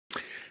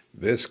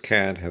This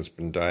cat has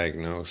been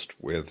diagnosed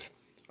with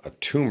a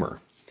tumor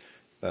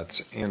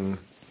that's in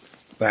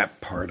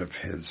that part of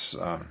his,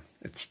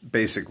 it's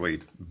basically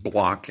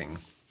blocking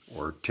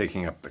or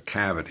taking up the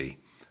cavity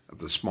of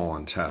the small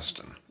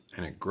intestine,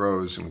 and it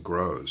grows and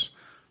grows.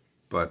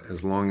 But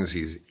as long as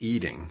he's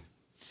eating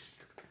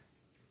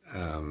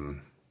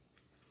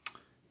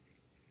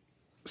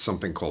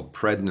something called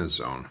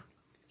prednisone,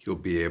 he'll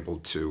be able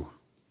to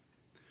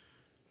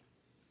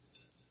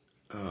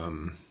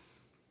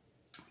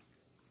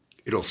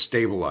it'll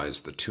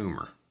stabilize the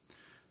tumor.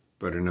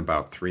 But in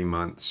about 3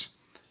 months,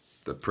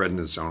 the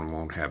prednisone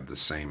won't have the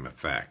same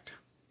effect.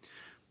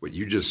 What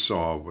you just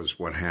saw was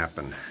what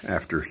happened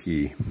after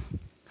he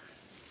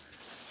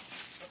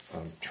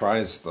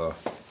tries the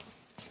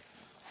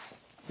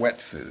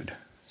wet food.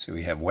 So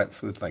we have wet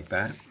food like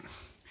that.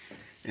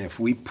 And if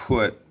we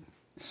put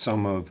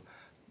some of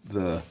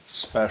the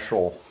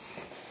special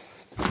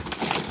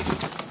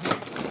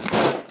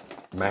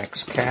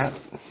Max Cat,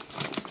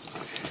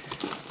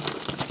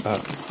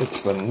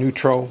 it's the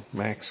Neutro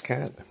Max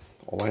Cat.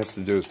 All I have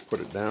to do is put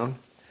it down.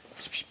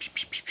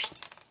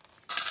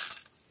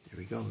 Here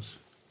he goes.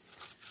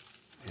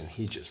 And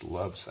he just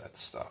loves that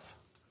stuff.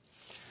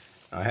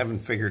 I haven't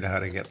figured out how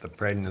to get the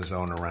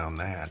prednisone around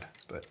that,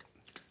 but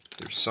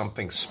there's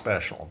something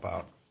special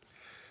about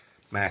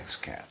Max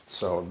Cat.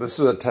 So this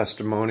is a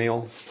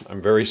testimonial.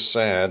 I'm very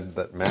sad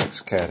that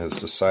Max Cat has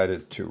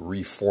decided to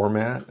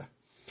reformat.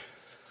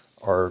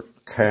 Our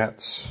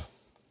cats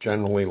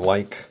generally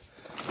like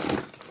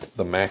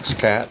the Max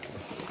Cat,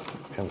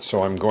 and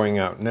so I'm going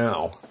out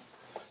now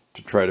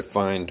to try to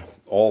find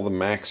all the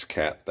Max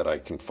Cat that I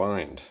can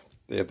find.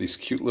 They have these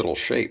cute little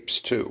shapes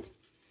too.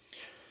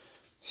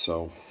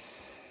 So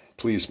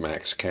please,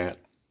 Max Cat,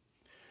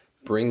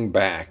 bring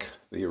back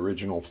the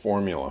original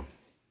formula.